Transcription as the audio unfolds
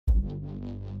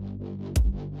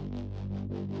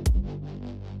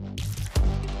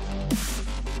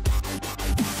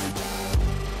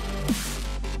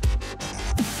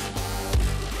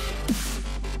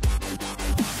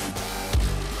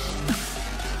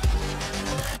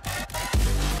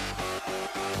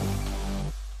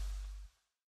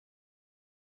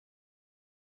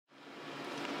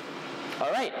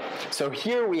So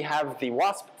here we have the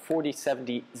WASP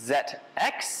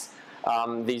 4070ZX.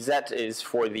 The Z is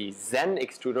for the Zen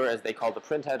extruder, as they call the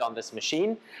printhead on this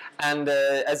machine. And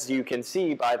as you can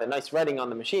see by the nice writing on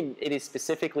the machine, it is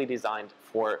specifically designed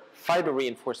for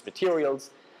fiber-reinforced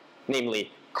materials,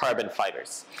 namely carbon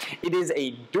fibers. It is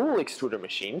a dual extruder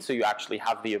machine, so you actually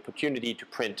have the opportunity to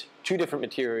print two different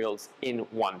materials in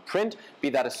one print, be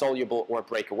that a soluble or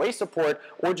breakaway support,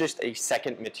 or just a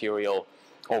second material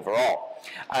overall.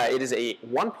 It is a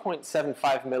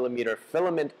 1.75 millimeter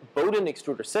filament Bowden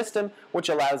extruder system, which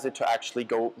allows it to actually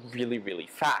go really, really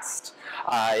fast.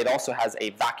 It also has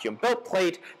a vacuum built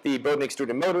plate. The Bowden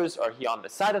extruder motors are here on the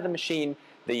side of the machine.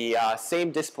 The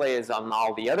same display is on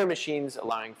all the other machines,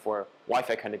 allowing for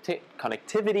Wi-Fi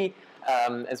connectivity,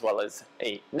 as well as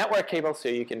a network cable, so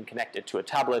you can connect it to a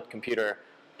tablet, computer,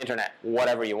 internet,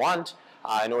 whatever you want,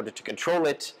 in order to control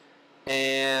it.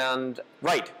 And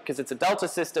right, because it's a delta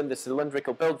system, the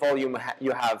cylindrical build volume,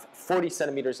 you have 40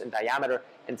 centimeters in diameter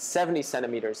and 70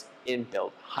 centimeters in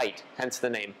build height, hence the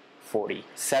name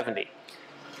 4070.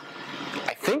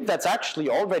 I think that's actually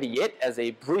already it as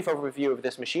a brief overview of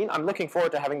this machine. I'm looking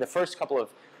forward to having the first couple of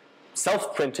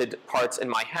self-printed parts in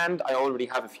my hand. I already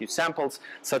have a few samples,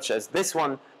 such as this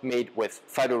one made with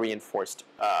fiber-reinforced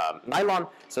nylon.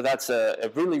 So that's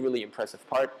a really, really impressive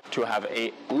part to have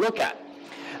a look at.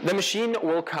 The machine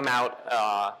will come out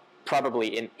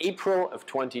probably in April of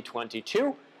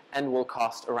 2022 and will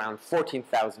cost around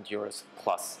 14,000 euros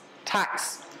plus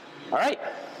tax. All right,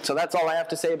 so that's all I have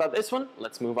to say about this one.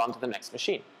 Let's move on to the next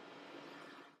machine.